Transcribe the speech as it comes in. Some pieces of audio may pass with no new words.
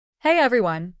Hey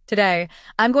everyone! Today,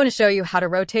 I'm going to show you how to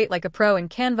rotate like a pro in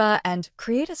Canva and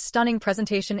create a stunning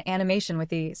presentation animation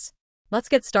with ease. Let's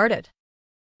get started.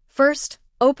 First,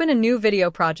 open a new video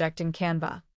project in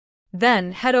Canva.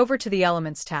 Then, head over to the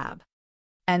Elements tab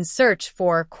and search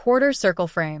for Quarter Circle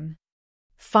Frame.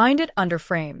 Find it under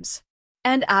Frames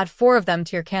and add 4 of them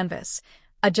to your canvas.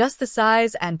 Adjust the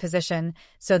size and position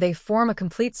so they form a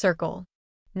complete circle.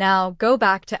 Now, go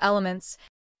back to Elements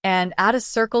and add a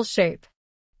circle shape.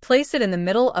 Place it in the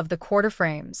middle of the quarter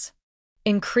frames.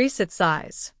 Increase its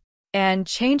size and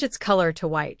change its color to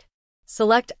white.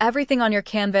 Select everything on your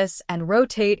canvas and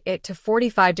rotate it to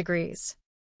 45 degrees.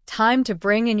 Time to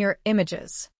bring in your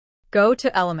images. Go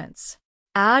to Elements.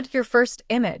 Add your first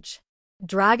image.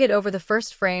 Drag it over the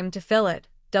first frame to fill it.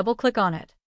 Double-click on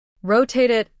it.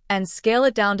 Rotate it and scale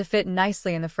it down to fit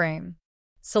nicely in the frame.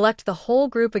 Select the whole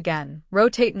group again,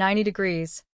 rotate 90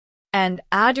 degrees, and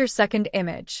add your second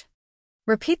image.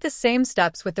 Repeat the same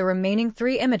steps with the remaining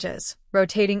 3 images,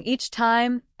 rotating each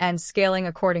time and scaling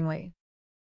accordingly.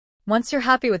 Once you're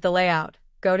happy with the layout,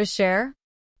 go to Share,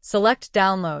 select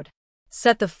Download,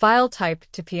 set the file type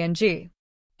to PNG,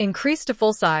 increase to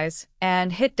full size,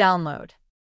 and hit Download.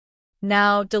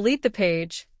 Now delete the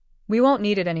page. We won't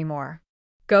need it anymore.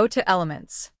 Go to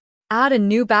Elements. Add a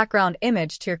new background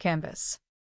image to your canvas.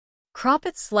 Crop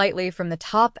it slightly from the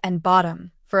top and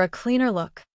bottom for a cleaner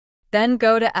look. Then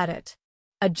go to Edit.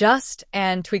 Adjust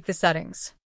and tweak the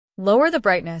settings. Lower the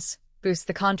brightness, boost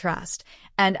the contrast,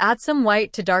 and add some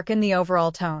white to darken the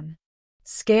overall tone.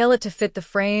 Scale it to fit the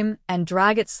frame and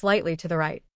drag it slightly to the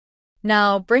right.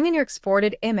 Now bring in your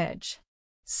exported image.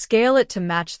 Scale it to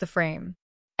match the frame,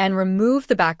 and remove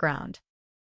the background.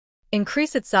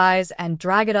 Increase its size and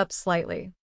drag it up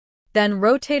slightly. Then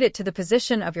rotate it to the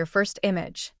position of your first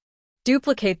image.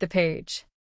 Duplicate the page.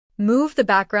 Move the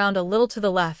background a little to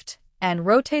the left and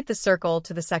rotate the circle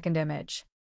to the second image.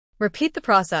 Repeat the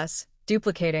process,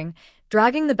 duplicating,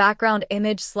 dragging the background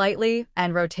image slightly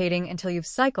and rotating until you've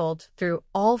cycled through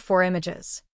all 4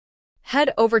 images.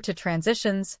 Head over to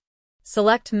Transitions,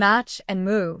 select Match and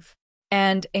Move,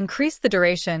 and increase the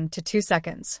duration to 2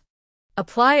 seconds.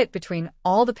 Apply it between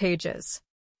all the pages.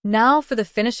 Now for the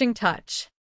finishing touch.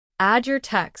 Add your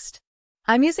text.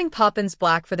 I'm using Poppins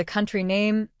Black for the country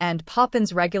name and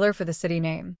Poppins Regular for the city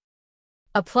name.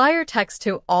 Apply your text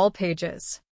to all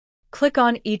pages. Click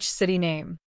on each city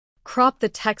name. Crop the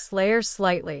text layer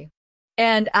slightly.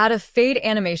 And add a fade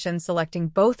animation selecting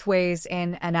both ways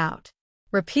in and out.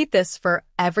 Repeat this for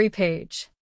every page.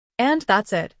 And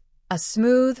that's it. A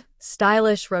smooth,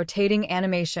 stylish rotating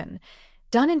animation,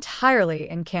 done entirely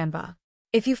in Canva.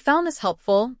 If you found this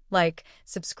helpful, like,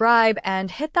 subscribe, and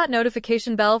hit that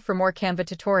notification bell for more Canva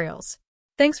tutorials.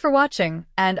 Thanks for watching,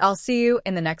 and I'll see you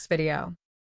in the next video.